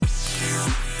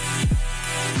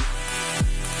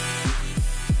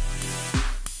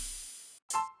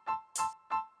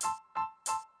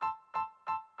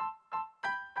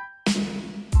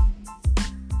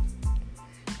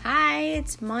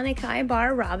it's Monica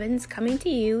Ibar Robbins coming to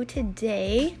you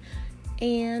today.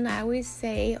 And I always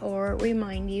say or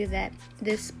remind you that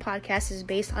this podcast is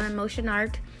based on emotion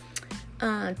art,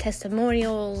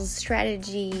 testimonials,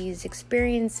 strategies,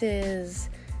 experiences,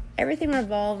 everything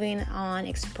revolving on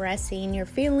expressing your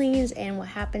feelings and what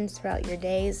happens throughout your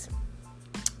days.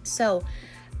 So,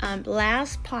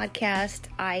 last podcast,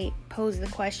 I posed the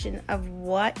question of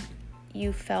what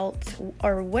you felt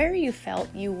or where you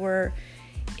felt you were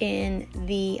in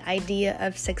the idea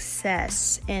of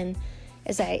success. And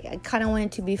as I kind of went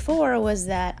into before, was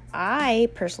that I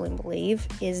personally believe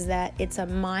is that it's a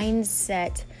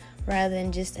mindset rather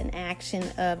than just an action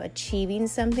of achieving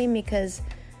something, because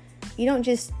you don't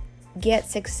just get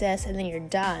success and then you're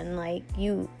done. Like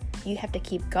you have to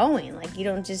keep going. Like you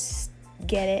don't just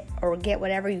get it or get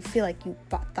whatever you feel like you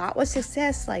thought was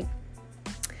success, like,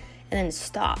 and then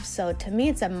stop. So to me,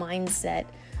 it's a mindset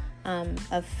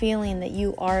of feeling that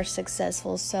you are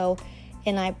successful. So,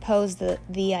 and I posed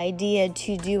the idea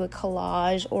to do a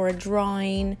collage or a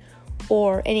drawing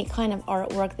or any kind of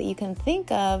artwork that you can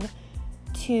think of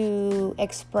to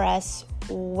express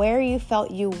where you felt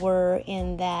you were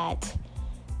in that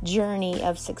journey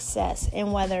of success,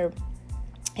 and whether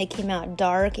it came out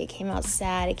dark, it came out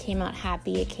sad, it came out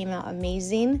happy, it came out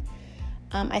amazing.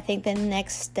 I think the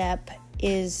next step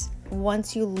is,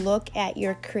 once you look at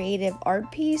your creative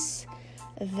art piece,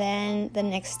 then the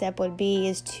next step would be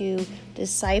is to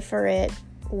decipher it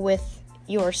with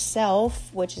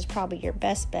yourself, which is probably your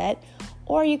best bet,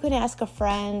 or you could ask a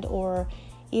friend, or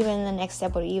even the next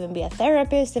step would even be a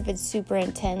therapist if it's super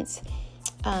intense.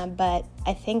 But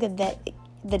I think that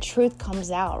the truth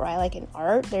comes out, right? Like in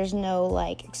art, there's no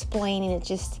like explaining, it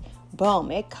just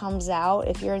boom, it comes out.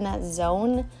 If you're in that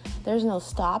zone, there's no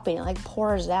stopping, it like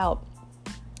pours out.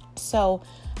 So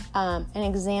an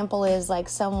example is like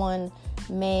someone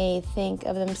may think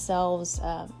of themselves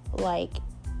like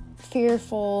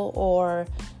fearful or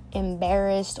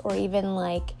embarrassed, or even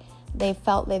like they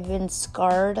felt they've been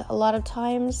scarred a lot of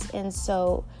times, and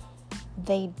so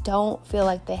they don't feel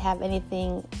like they have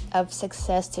anything of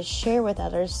success to share with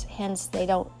others, hence they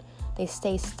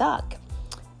stay stuck.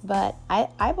 But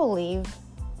I believe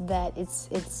that it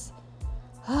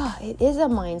is a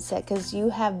mindset, because you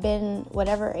have been,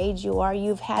 whatever age you are,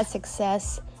 you've had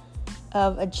success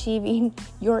of achieving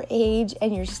your age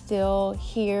and you're still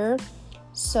here.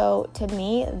 So to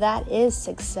me, that is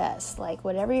success. Like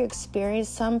whatever you experience,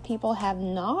 some people have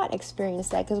not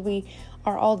experienced that because we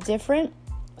are all different.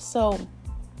 So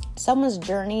someone's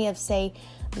journey of, say,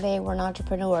 they were an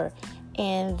entrepreneur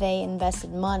and they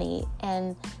invested money,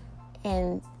 and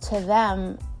to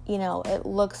them, you know, it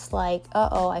looks like,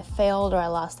 I failed or I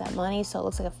lost that money, so it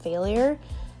looks like a failure.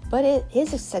 But it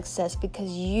is a success because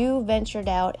you ventured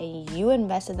out and you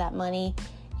invested that money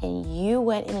and you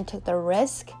went in and took the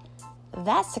risk.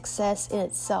 That's success in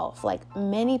itself. Like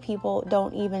many people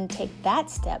don't even take that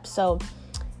step. So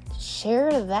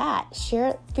share that.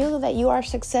 Feel that you are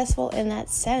successful in that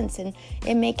sense. And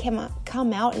it may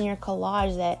come out in your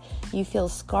collage that you feel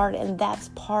scarred. And that's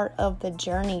part of the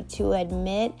journey, to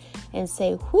admit and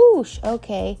say, whoosh,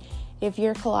 okay, if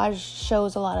your collage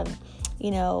shows a lot of,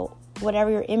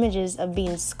 whatever your images of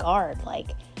being scarred,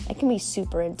 like it can be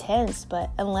super intense,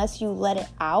 but unless you let it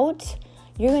out,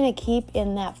 you're going to keep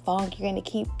in that funk. You're going to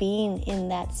keep being in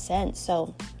that sense.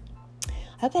 So I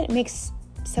hope that it makes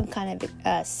some kind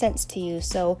of sense to you.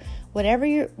 So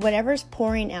whatever's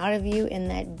pouring out of you in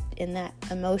that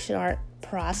emotion art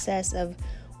process of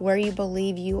where you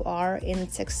believe you are in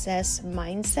success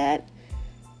mindset,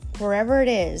 wherever it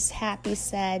is, happy,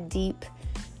 sad, deep,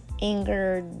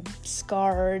 angered,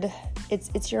 scarred,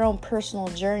 it's your own personal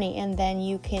journey. And then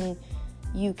you can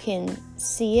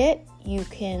see it, you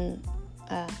can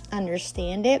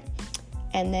understand it,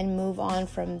 and then move on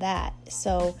from that.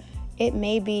 So it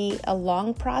may be a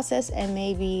long process and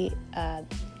maybe a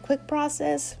quick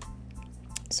process.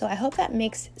 So I hope that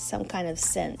makes some kind of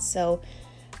sense. So